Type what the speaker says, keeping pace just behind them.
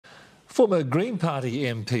Former Green Party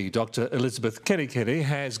MP Dr Elizabeth Kerekere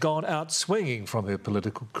has gone out swinging from her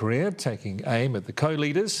political career, taking aim at the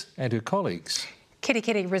co-leaders and her colleagues.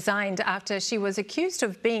 Kerekere resigned after she was accused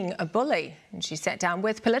of being a bully, and she sat down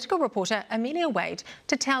with political reporter Amelia Wade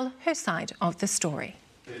to tell her side of the story.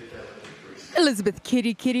 Elizabeth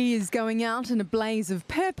Kerekere is going out in a blaze of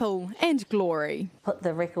purple and glory. Put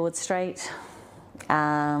the record straight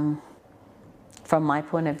from my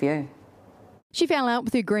point of view. She fell out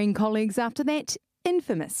with her Green colleagues after that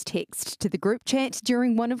infamous text to the group chat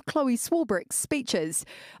during one of Chloe Swarbrick's speeches.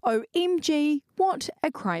 OMG, what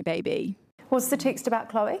a crybaby. Was the text about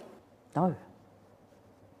Chloe? No.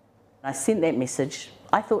 I sent that message,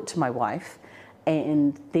 I thought, to my wife,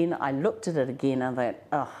 and then I looked at it again and I thought,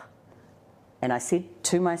 ugh. And I said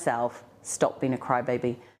to myself, stop being a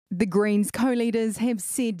crybaby. The Greens co-leaders have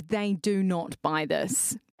said they do not buy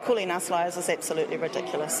this. Calling us liars is absolutely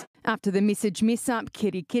ridiculous. After the message mess-up,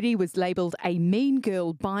 Kerekere was labelled a mean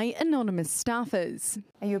girl by anonymous staffers.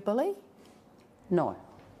 Are you a bully? No,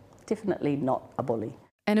 definitely not a bully.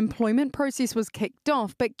 An employment process was kicked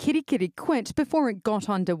off, but Kerekere quit before it got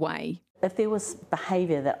underway. If there was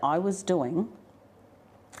behaviour that I was doing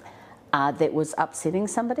that was upsetting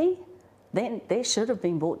somebody, then that should have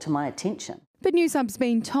been brought to my attention. But Newshub's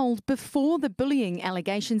been told before the bullying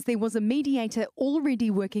allegations there was a mediator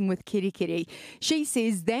already working with Kerekere. She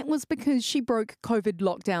says that was because she broke COVID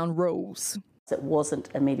lockdown rules. It wasn't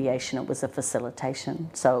a mediation, it was a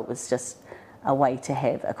facilitation. So it was just a way to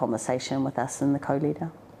have a conversation with us and the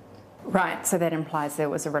co-leader. Right, so that implies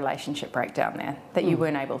there was a relationship breakdown there, that you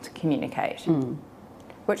weren't able to communicate.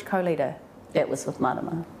 Which co-leader? That was with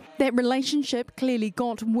Marama. That relationship clearly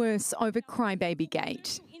got worse over Crybaby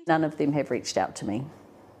Gate. None of them have reached out to me.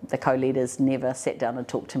 The co-leaders never sat down and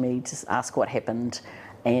talked to me to ask what happened,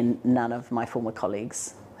 and none of my former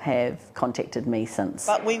colleagues have contacted me since.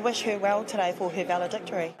 But we wish her well today for her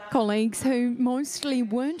valedictory. Colleagues who mostly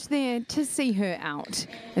weren't there to see her out.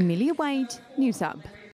 Amelia Wade, Newshub.